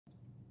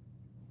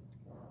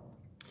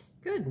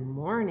Good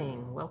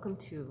morning. Welcome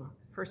to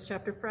First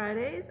Chapter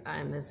Fridays.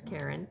 I'm Miss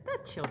Karen, the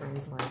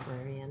Children's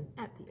Librarian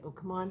at the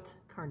Oakmont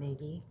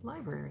Carnegie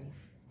Library.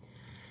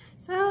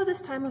 So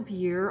this time of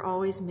year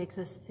always makes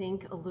us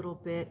think a little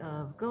bit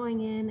of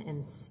going in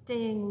and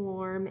staying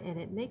warm, and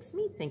it makes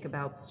me think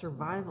about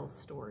survival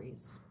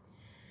stories.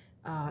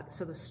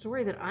 So the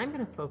story that I'm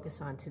going to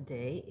focus on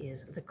today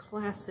is the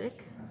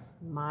classic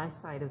My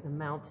Side of the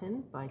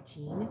Mountain by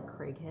Jean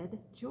Craighead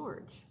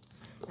George.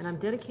 And I'm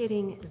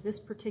dedicating this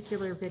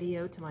particular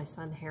video to my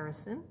son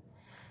Harrison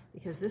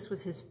because this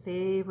was his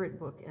favorite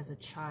book as a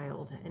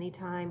child.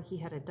 Anytime he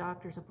had a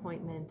doctor's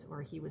appointment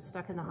or he was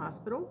stuck in the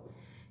hospital,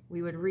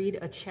 we would read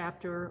a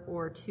chapter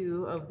or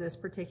two of this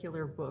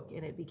particular book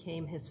and it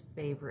became his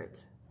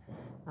favorite.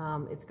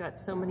 It's got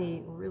so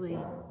many really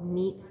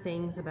neat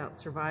things about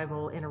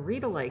survival, and a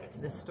read-alike to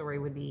this story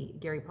would be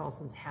Gary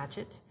Paulson's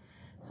Hatchet.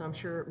 So I'm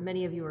sure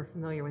many of you are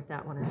familiar with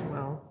that one as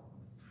well.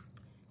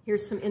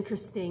 Here's some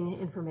interesting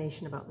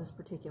information about this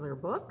particular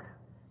book.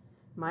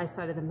 My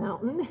Side of the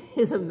Mountain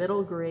is a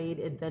middle grade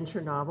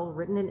adventure novel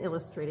written and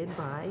illustrated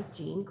by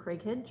Jean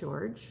Craighead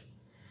George,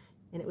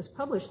 and it was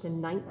published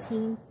in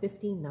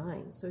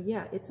 1959. So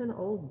yeah, it's an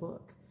old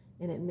book,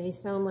 and it may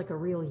sound like a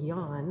real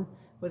yawn,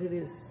 but it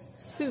is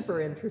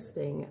super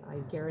interesting, I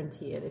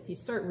guarantee it. If you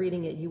start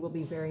reading it, you will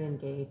be very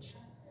engaged.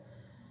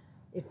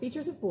 It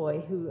features a boy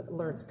who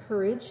learns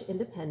courage,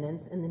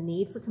 independence, and the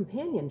need for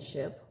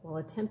companionship while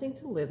attempting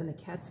to live in the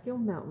Catskill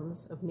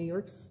Mountains of New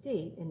York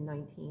State in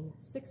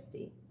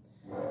 1960.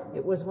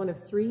 It was one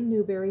of 3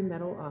 Newbery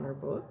Medal Honor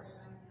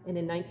Books, and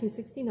in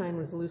 1969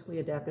 was loosely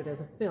adapted as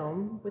a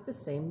film with the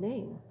same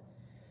name.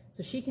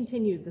 So she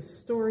continued the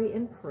story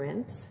in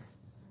print,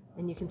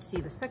 and you can see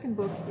the second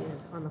book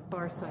is On the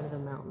Far Side of the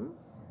Mountain,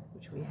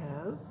 which we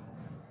have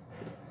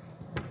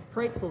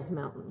Frightful's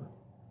Mountain.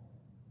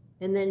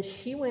 And then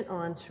she went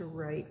on to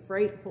write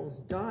Frightful's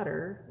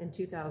Daughter in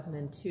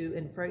 2002,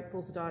 and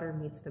Frightful's Daughter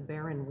Meets the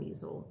Baron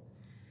Weasel.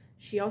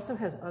 She also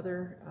has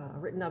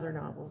written other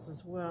novels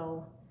as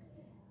well,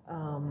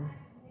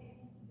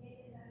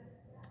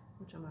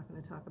 which I'm not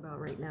going to talk about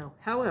right now.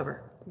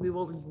 However, we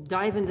will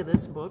dive into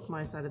this book,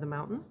 My Side of the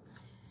Mountain.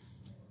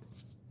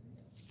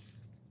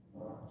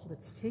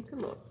 Let's take a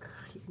look.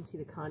 You can see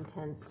the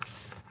contents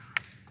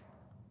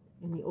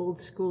in the old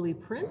schooly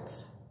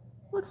print.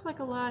 Looks like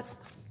a lot,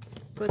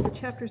 but the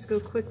chapters go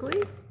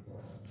quickly.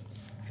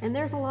 And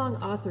there's a long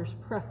author's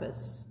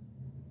preface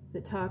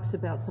that talks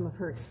about some of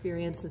her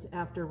experiences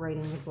after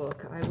writing the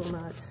book. I will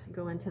not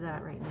go into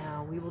that right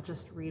now. We will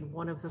just read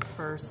one of the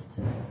first,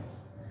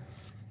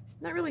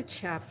 not really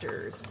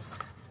chapters,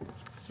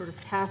 sort of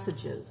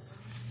passages,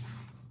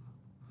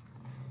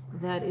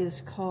 that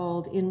is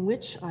called In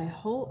Which I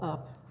Hole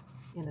Up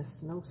in a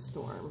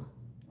Snowstorm.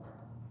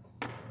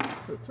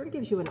 So it sort of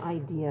gives you an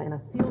idea and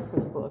a feel for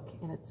the book,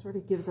 and it sort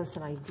of gives us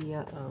an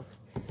idea of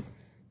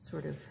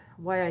sort of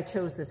why I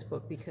chose this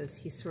book, because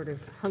he's sort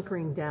of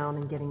hunkering down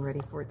and getting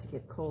ready for it to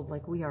get cold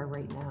like we are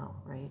right now,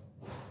 right?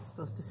 It's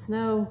supposed to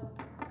snow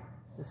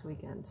this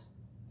weekend.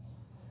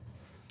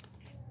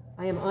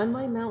 I am on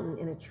my mountain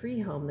in a tree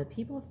home that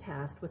people have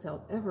passed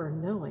without ever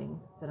knowing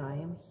that I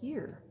am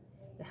here.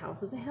 The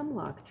house is a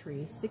hemlock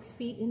tree, 6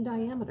 feet in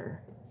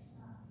diameter,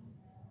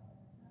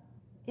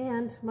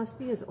 and must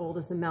be as old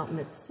as the mountain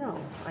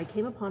itself. I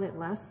came upon it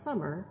last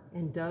summer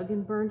and dug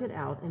and burned it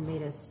out and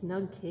made a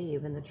snug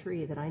cave in the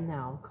tree that I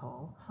now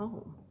call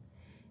home.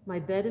 My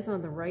bed is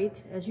on the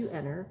right as you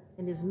enter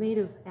and is made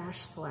of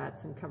ash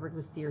slats and covered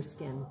with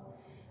deerskin.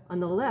 On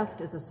the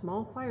left is a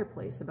small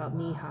fireplace about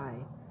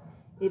knee-high.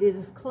 It is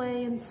of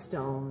clay and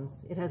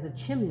stones. It has a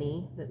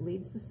chimney that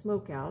leads the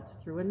smoke out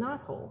through a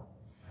knothole.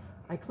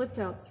 I clipped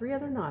out 3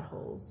 other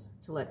knotholes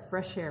to let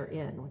fresh air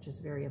in, which is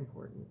very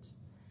important.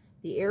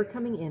 The air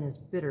coming in is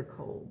bitter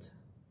cold.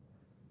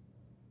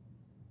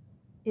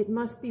 It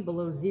must be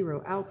below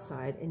 0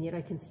 outside, and yet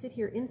I can sit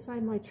here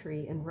inside my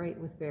tree and write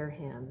with bare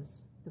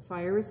hands. The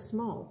fire is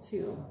small,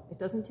 too. It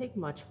doesn't take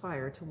much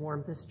fire to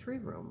warm this tree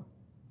room.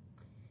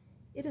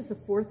 It is the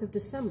 4th of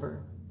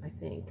December, I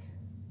think.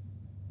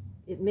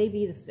 It may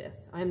be the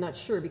 5th. I am not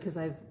sure because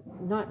I've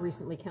not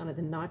recently counted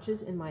the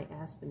notches in my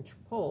aspen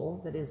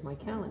pole that is my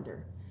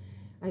calendar.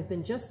 I've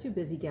been just too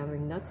busy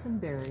gathering nuts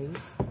and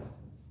berries.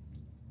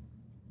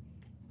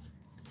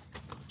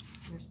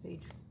 Here's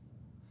page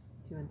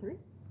 2 and 3.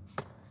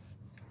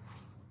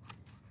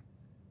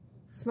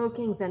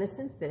 Smoking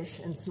venison, fish,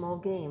 and small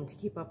game to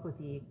keep up with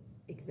the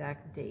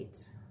exact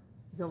date.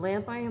 The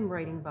lamp I am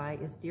writing by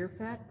is deer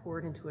fat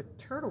poured into a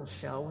turtle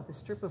shell with a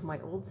strip of my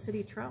old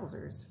city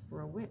trousers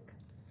for a wick.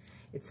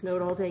 It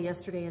snowed all day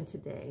yesterday and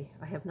today.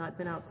 I have not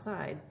been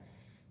outside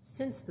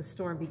since the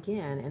storm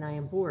began, and I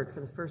am bored for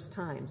the first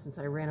time since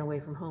I ran away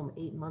from home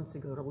 8 months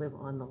ago to live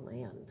on the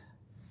land.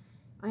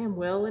 I am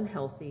well and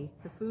healthy.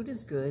 The food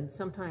is good.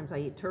 Sometimes I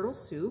eat turtle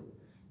soup,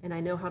 and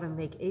I know how to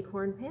make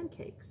acorn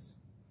pancakes.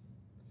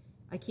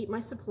 I keep my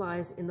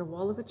supplies in the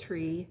wall of a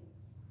tree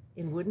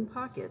in wooden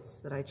pockets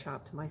that I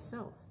chopped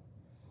myself.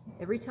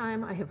 Every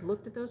time I have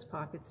looked at those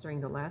pockets during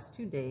the last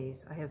 2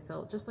 days, I have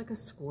felt just like a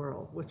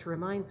squirrel, which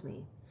reminds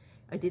me,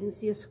 I didn't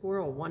see a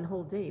squirrel one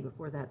whole day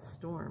before that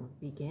storm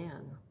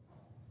began.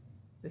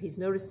 So he's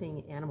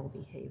noticing animal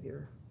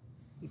behavior.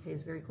 He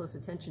pays very close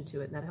attention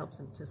to it, and that helps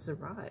him to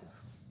survive.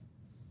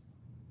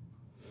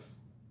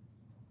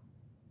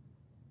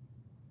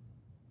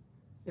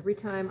 Every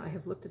time I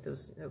have looked at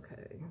those,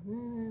 okay,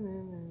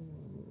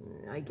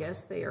 I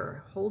guess they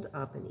are holed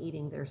up and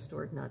eating their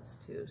stored nuts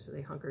too, so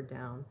they hunkered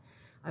down.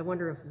 I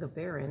wonder if the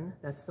Baron,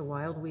 that's the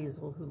wild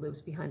weasel who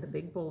lives behind the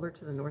big boulder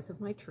to the north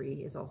of my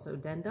tree, is also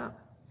denned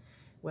up.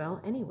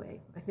 Well,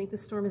 anyway, I think the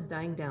storm is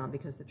dying down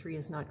because the tree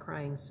is not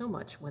crying so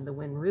much when the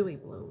wind really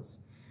blows.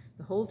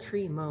 The whole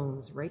tree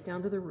moans right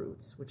down to the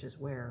roots, which is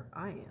where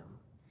I am.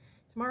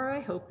 Tomorrow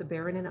I hope the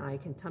Baron and I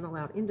can tunnel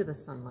out into the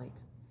sunlight.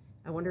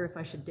 I wonder if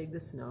I should dig the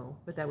snow,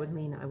 but that would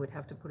mean I would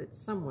have to put it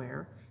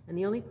somewhere, and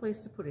the only place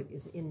to put it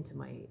is into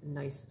my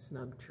nice,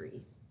 snug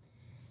tree.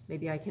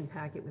 Maybe I can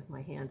pack it with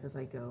my hands as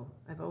I go.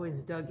 I've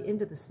always dug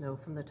into the snow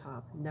from the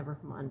top, never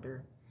from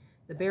under.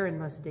 The Baron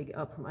must dig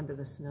up from under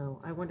the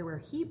snow. I wonder where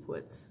he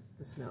puts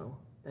the snow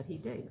that he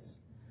digs.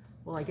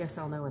 Well, I guess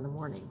I'll know in the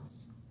morning.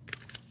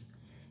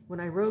 When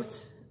I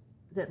wrote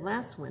that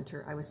last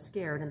winter, I was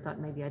scared and thought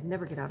maybe I'd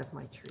never get out of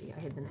my tree. I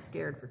had been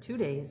scared for 2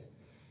 days,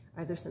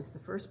 ever since the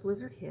first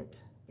blizzard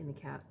hit in the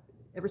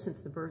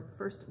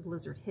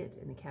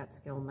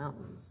Catskill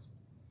Mountains.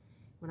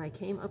 When I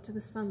came up to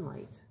the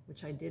sunlight,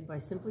 which I did by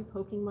simply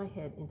poking my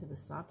head into the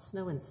soft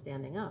snow and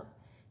standing up,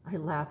 I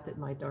laughed at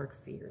my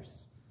dark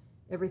fears.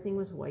 Everything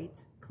was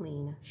white,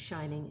 clean,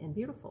 shining, and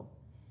beautiful.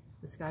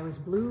 The sky was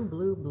blue,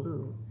 blue,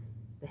 blue.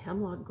 The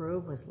hemlock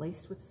grove was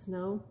laced with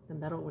snow. The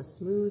meadow was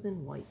smooth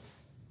and white.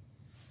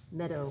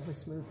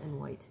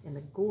 And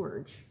the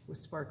gorge was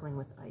sparkling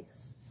with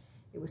ice.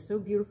 It was so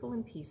beautiful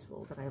and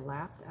peaceful that I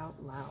laughed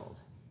out loud.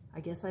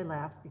 I guess I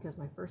laughed because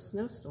my first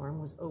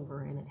snowstorm was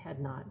over and it had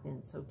not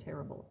been so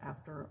terrible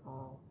after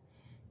all.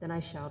 Then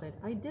I shouted,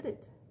 I did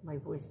it. My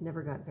voice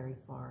never got very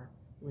far.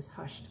 It was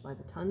hushed by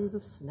the tons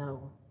of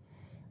snow.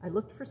 I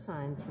looked for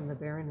signs from the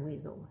Baron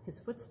Weasel. His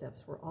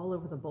footsteps were all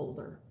over the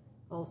boulder,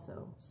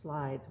 also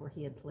slides where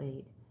he had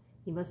played.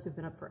 He must have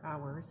been up for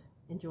hours,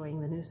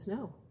 enjoying the new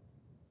snow.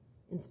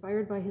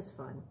 Inspired by his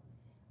fun,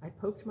 I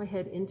poked my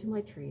head into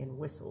my tree and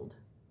whistled.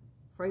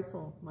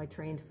 Frightful, my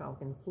trained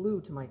falcon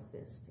flew to my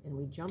fist, and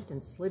we jumped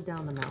and slid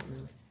down the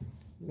mountain,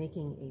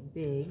 making a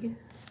big, you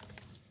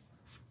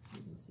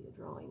can see a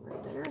drawing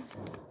right there,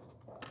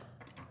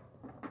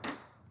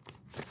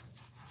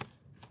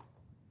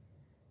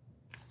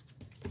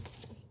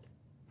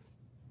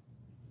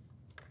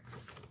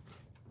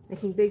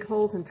 making big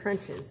holes and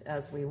trenches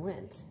as we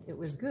went. It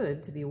was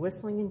good to be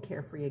whistling and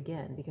carefree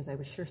again because I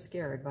was sure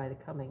scared by the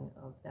coming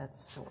of that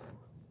storm.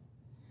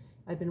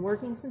 I'd been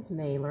working since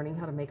May, learning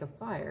how to make a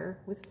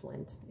fire with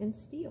flint and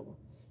steel,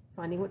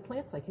 finding what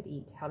plants I could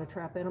eat, how to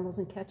trap animals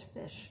and catch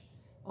fish.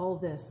 All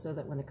this so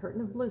that when the curtain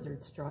of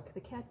blizzard struck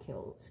the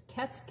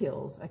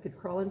Catskills, I could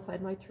crawl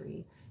inside my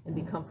tree and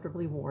be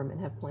comfortably warm and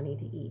have plenty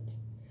to eat.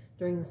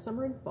 During the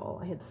summer and fall,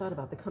 I had thought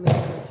about the coming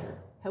of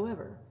winter.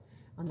 However,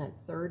 on that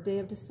third day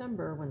of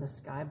December, when the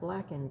sky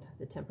blackened,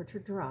 the temperature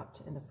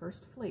dropped, and the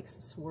first flakes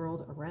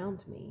swirled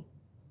around me,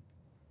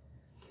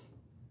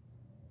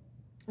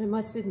 I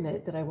must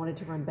admit that I wanted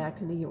to run back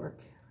to New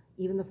York.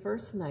 Even the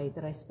first night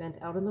that I spent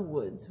out in the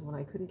woods when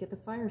I couldn't get the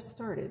fire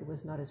started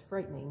was not as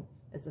frightening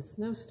as the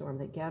snowstorm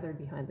that gathered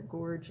behind the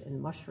gorge and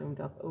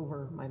mushroomed up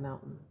over my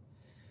mountain.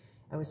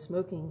 I was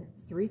smoking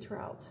 3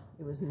 trout.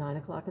 It was 9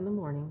 o'clock in the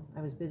morning.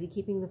 I was busy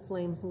keeping the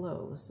flames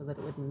low so that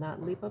it would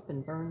not leap up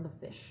and burn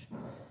the fish.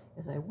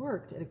 As I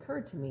worked, it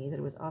occurred to me that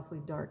it was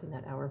awfully dark in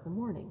that hour of the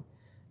morning.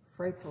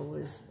 Frightful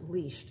was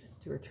leashed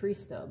to her tree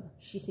stub.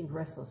 She seemed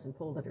restless and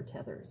pulled at her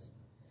tethers.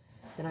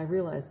 Then I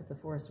realized that the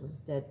forest was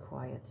dead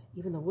quiet.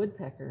 Even the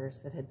woodpeckers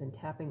that had been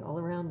tapping all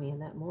around me in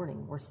that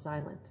morning were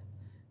silent.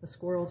 The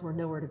squirrels were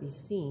nowhere to be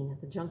seen.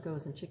 The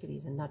juncos and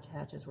chickadees and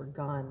nuthatches were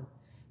gone.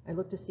 I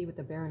looked to see what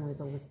the Baron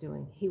Weasel was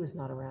doing. He was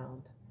not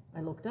around.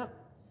 I looked up.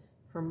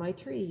 From my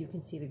tree, you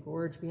can see the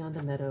gorge beyond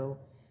the meadow.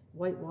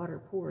 White water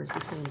pours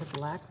between the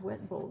black,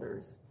 wet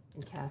boulders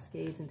and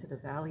cascades into the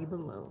valley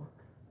below.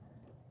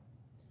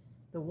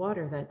 The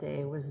water that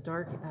day was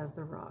dark as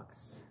the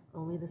rocks.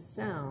 Only the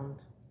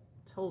sound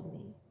told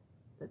me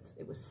that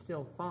it was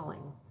still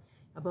falling.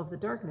 Above the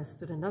darkness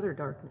stood another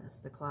darkness,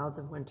 the clouds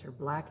of winter,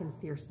 black and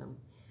fearsome.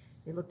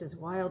 They looked as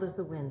wild as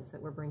the winds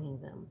that were bringing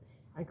them.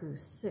 I grew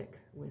sick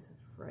with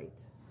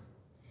fright.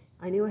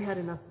 I knew I had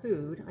enough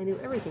food. I knew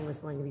everything was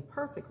going to be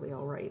perfectly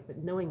all right, but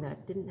knowing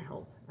that didn't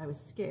help. I was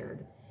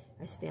scared.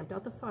 I stamped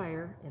out the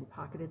fire and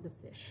pocketed the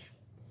fish.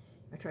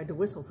 I tried to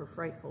whistle for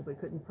Frightful, but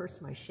couldn't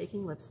purse my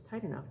shaking lips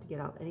tight enough to get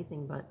out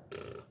anything but...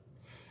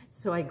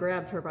 So I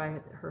grabbed her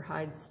by her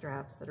hide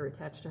straps that are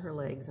attached to her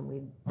legs, and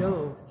we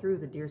dove through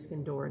the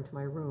deerskin door into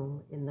my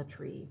room in the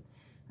tree.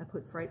 I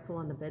put Frightful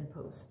on the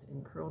bedpost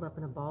and curled up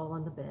in a ball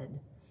on the bed.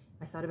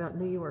 I thought about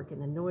New York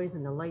and the noise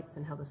and the lights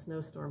and how the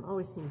snowstorm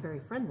always seemed very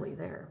friendly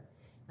there.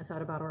 I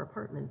thought about our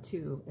apartment,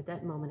 too. At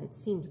that moment, it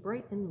seemed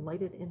bright and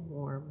lighted and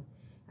warm.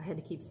 I had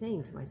to keep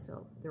saying to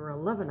myself, there were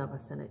 11 of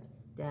us in it,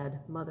 Dad,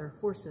 Mother,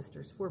 4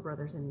 sisters, 4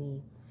 brothers, and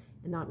me.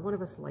 and not one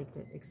of us liked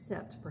it,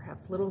 except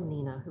perhaps little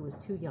Nina, who was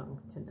too young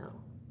to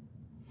know.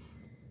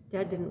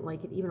 Dad didn't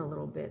like it even a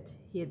little bit.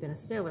 He had been a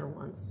sailor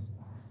once.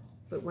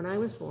 But when I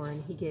was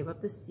born, he gave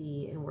up the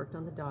sea and worked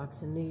on the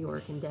docks in New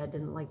York, and Dad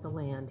didn't like the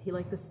land. He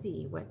liked the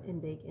sea, wet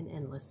and big and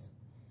endless.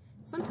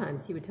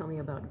 Sometimes he would tell me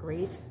about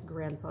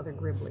great-grandfather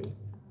Gribley,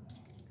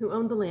 who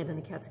owned the land in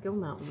the Catskill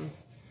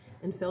Mountains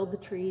and felled the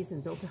trees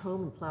and built a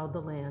home and plowed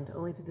the land,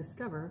 only to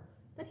discover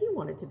that he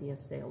wanted to be a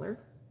sailor.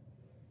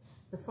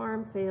 The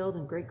farm failed,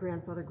 and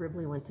great-grandfather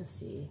Gribley went to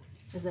sea.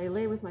 As I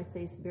lay with my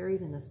face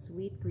buried in the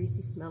sweet,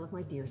 greasy smell of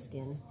my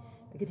deerskin,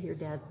 I could hear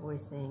Dad's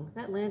voice saying,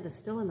 "That land is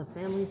still in the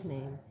family's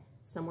name,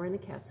 somewhere in the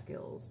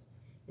Catskills.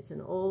 It's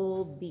an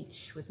old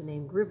beech with the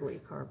name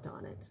Gribley carved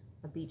on it.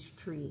 A beech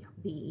tree,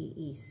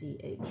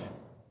 B-E-E-C-H.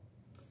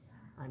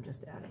 I'm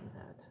just adding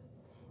that.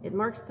 It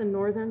marks the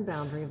northern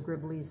boundary of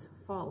Gribley's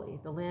folly.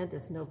 The land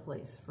is no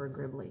place for a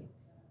Gribley."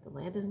 "The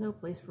land is no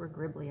place for a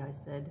Gribley," I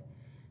said.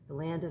 "The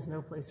land is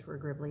no place for a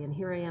Gribley, and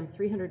here I am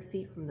 300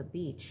 feet from the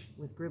beach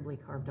with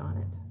Gribley carved on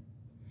it."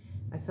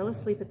 I fell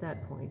asleep at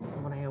that point,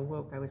 and when I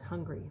awoke, I was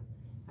hungry.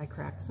 I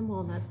cracked some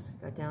walnuts,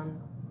 got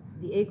down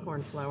the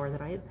acorn flour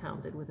that I had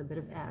pounded with a bit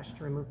of ash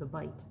to remove the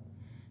bite,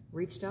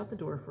 reached out the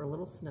door for a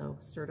little snow,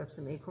 stirred up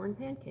some acorn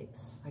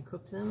pancakes. I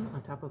cooked them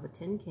on top of a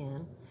tin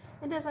can,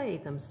 and as I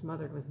ate them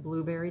smothered with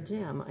blueberry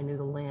jam, I knew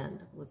the land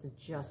was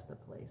just the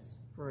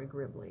place for a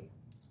Gribley.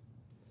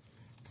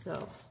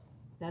 So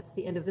that's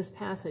the end of this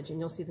passage, and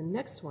you'll see the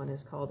next one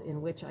is called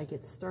 "In Which I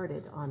Get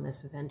Started on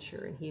This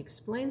Venture," and he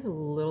explains a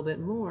little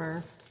bit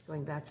more,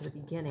 going back to the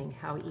beginning,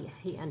 how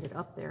he ended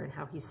up there and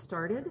how he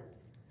started.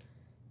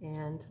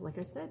 And like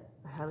I said,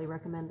 I highly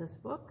recommend this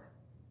book.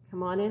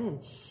 Come on in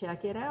and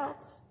check it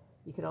out.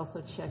 You could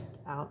also check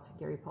out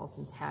Gary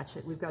Paulson's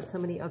Hatchet. We've got so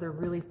many other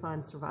really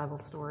fun survival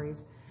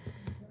stories,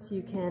 so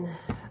you can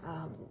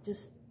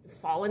just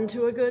fall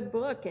into a good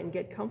book and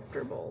get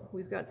comfortable.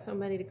 We've got so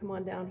many to come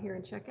on down here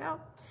and check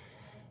out.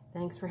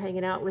 Thanks for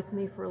hanging out with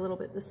me for a little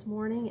bit this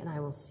morning, and I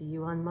will see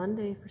you on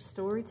Monday for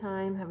story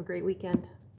time. Have a great weekend.